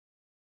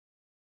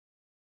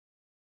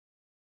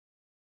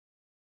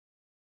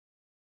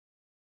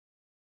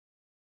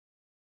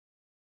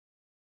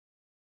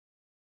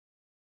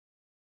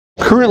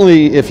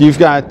currently, if you've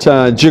got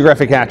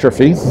geographic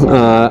atrophy,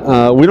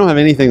 we don't have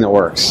anything that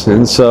works.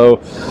 And so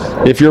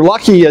if you're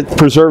lucky, it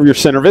preserves your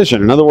center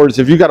vision. In other words,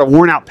 if you've got a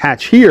worn out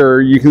patch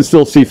here, you can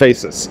still see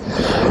faces.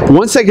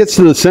 Once that gets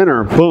to the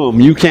center, boom,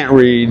 you can't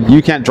read,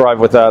 you can't drive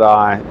with that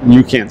eye,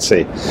 you can't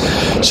see.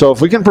 So if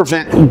we can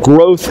prevent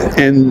growth,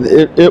 and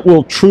it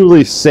will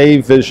truly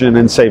save vision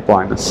and save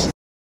blindness.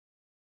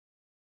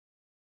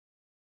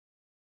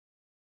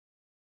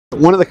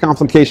 One of the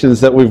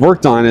complications that we've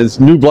worked on is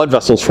new blood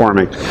vessels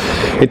forming.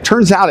 It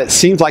turns out it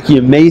seems like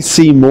you may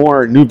see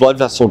more new blood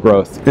vessel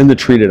growth in the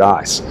treated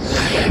eyes.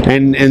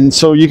 And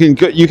so you can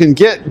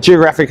get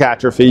geographic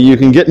atrophy, you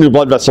can get new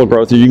blood vessel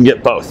growth, or you can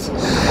get both.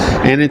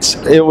 And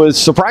it was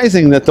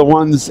surprising that the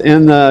ones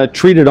in the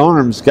treated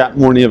arms got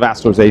more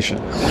neovascularization.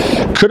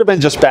 Could have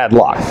been just bad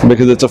luck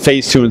because it's a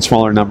phase 2 in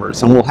smaller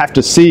numbers. And we'll have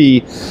to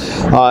see.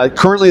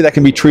 Currently that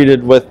can be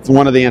treated with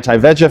one of the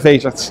anti-VEGF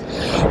agents,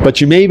 but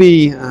you may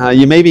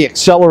be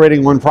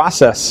accelerating one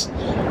process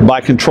by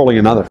controlling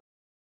another.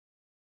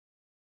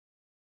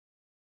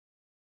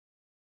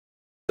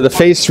 The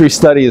phase 3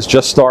 study is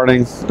just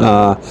starting. It's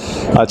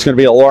going to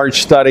be a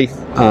large study,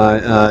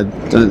 and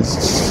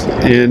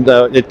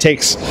it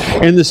takes,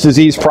 in this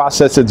disease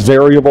process, it's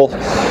variable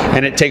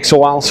and it takes a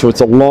while, so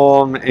it's a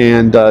long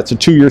and it's a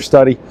 2-year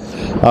study,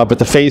 but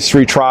the phase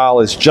 3 trial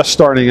is just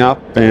starting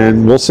up,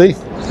 and we'll see.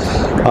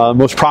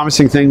 Most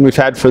promising thing we've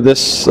had for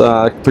this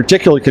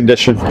particular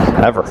condition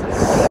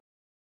ever.